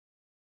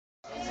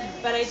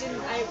But I didn't.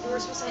 We were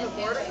supposed to have a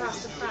board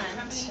across the front,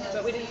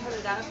 but we didn't put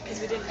it up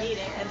because we didn't need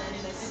it, and then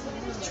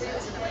this tree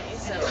was in the way,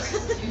 so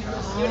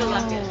you would have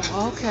loved it.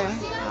 Oh, okay.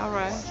 All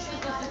right.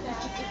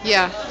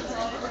 Yeah.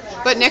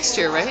 But next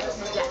year, right?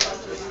 Yeah.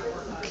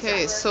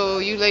 Okay, so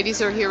you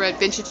ladies are here at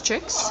Vintage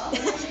Chicks.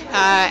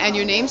 And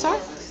your names are?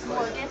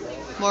 Morgan.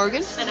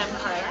 Morgan? And I'm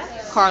Carla.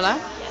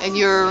 Carla? And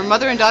your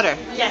mother and daughter?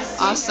 Yes.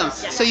 Awesome.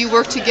 Yes. So you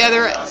work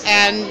together,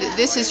 and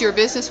this is your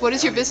business. What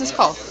is your business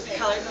called?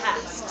 Colored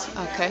Past.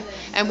 Okay.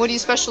 And what do you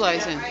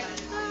specialize in?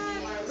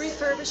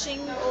 Refurbishing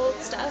old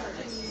stuff,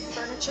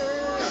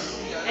 furniture,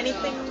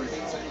 anything.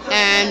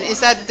 And is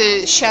that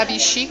the shabby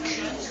chic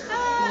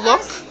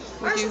look?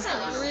 Would Ours you?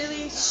 isn't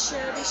really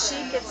shabby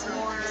chic. It's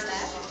more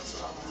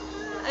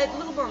a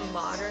little more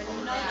modern,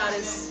 not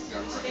as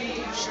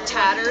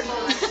tattered.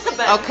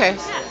 But Okay.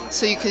 yeah.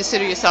 So you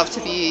consider yourself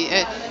to be.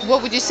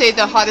 What would you say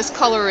the hottest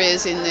color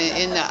is in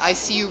the I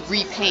see you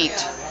repaint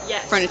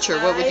Yes. furniture?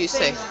 What would you I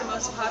say? think the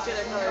most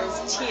popular color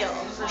is teal,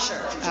 for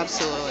sure.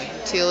 Absolutely.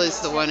 Teal is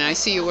the one. And I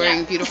see you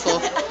wearing beautiful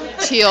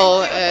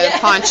teal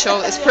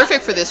poncho. It's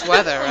perfect for this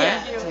weather, right?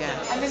 Yeah.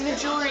 I'm in the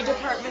jewelry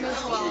department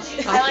as well.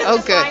 Oh, I like oh,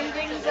 to good. find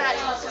things that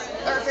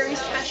are very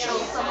special.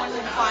 Someone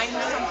would find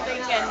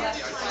something and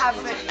have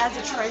it as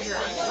a treasure.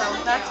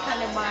 So that's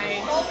kind of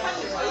my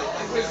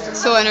wisdom.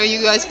 So, and are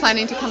you guys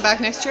planning to come back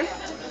next year?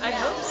 I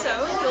hope so.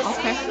 We'll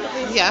Okay.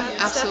 see. We've Yeah,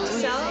 got stuff to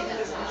absolutely. sell.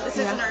 This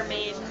Yeah. isn't our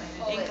main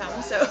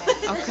income, so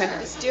Okay.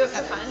 just do it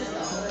for fun.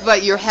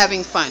 But you're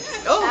having fun.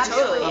 Oh,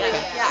 totally.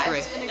 Okay, Yeah. Yeah, great.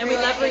 it's been a And we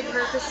great love idea.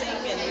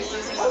 repurposing and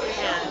reusing what we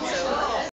can. So